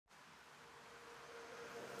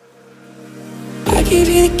gave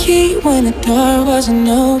you the key when the door wasn't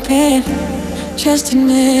open. Just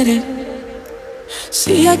admit it.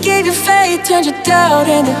 See, I gave you faith, turned your doubt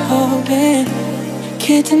into hoping.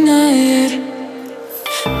 Can't deny it.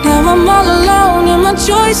 Now I'm all alone and my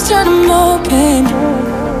joys turn them open.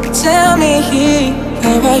 Tell me,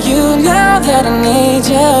 where are you now that I need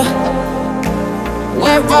you?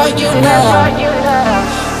 Where are you now?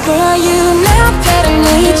 Where are you now that I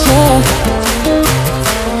need you?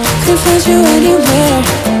 Couldn't find you anywhere.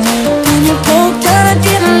 When you broke down, I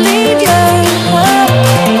didn't leave you.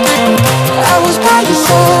 I was by your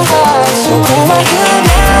side. So where are you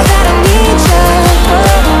now that I need you?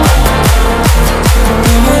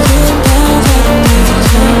 Where are you now that I need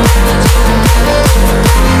you?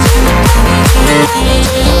 Where are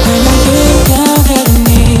you now that I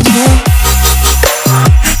need you?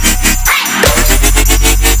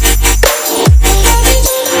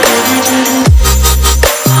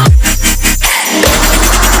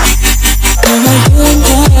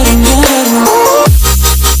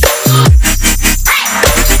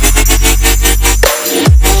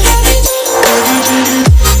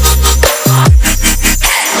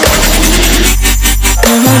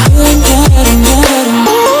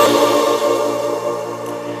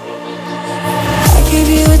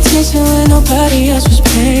 When nobody else was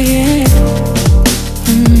paying.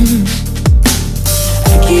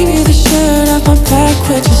 I gave you the shirt off my back,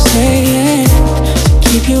 what you saying? To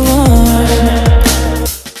keep you warm.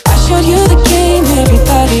 I showed you the game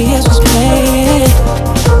everybody else was playing.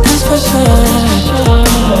 That's for sure.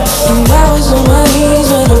 And I was on my knees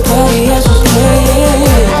when nobody else was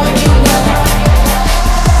playing.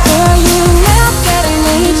 Where are you now that I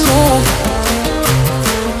need you?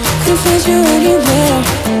 Couldn't find you anywhere.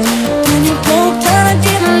 When you broke down, I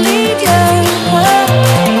didn't leave you.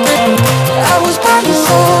 I was by your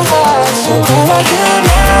side. So where are you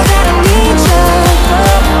now that I need you?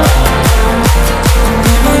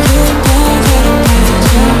 Where are you now that I need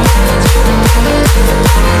you?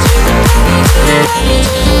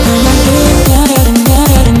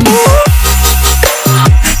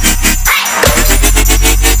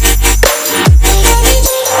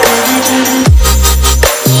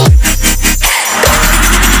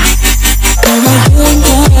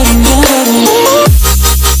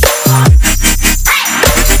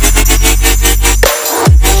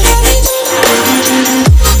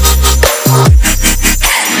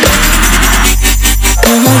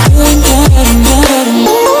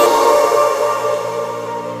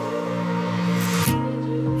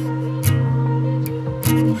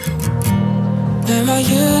 Where are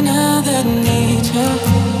you now that I need you? Where are you now that I need you?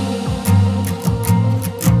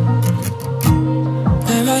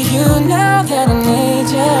 Where are you now that I need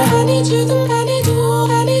you? I need you, I need you,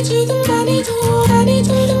 I need you, I need you, I need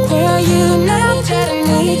you. Where are you now that I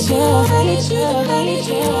need you? I need you, I need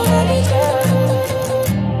you, I need you.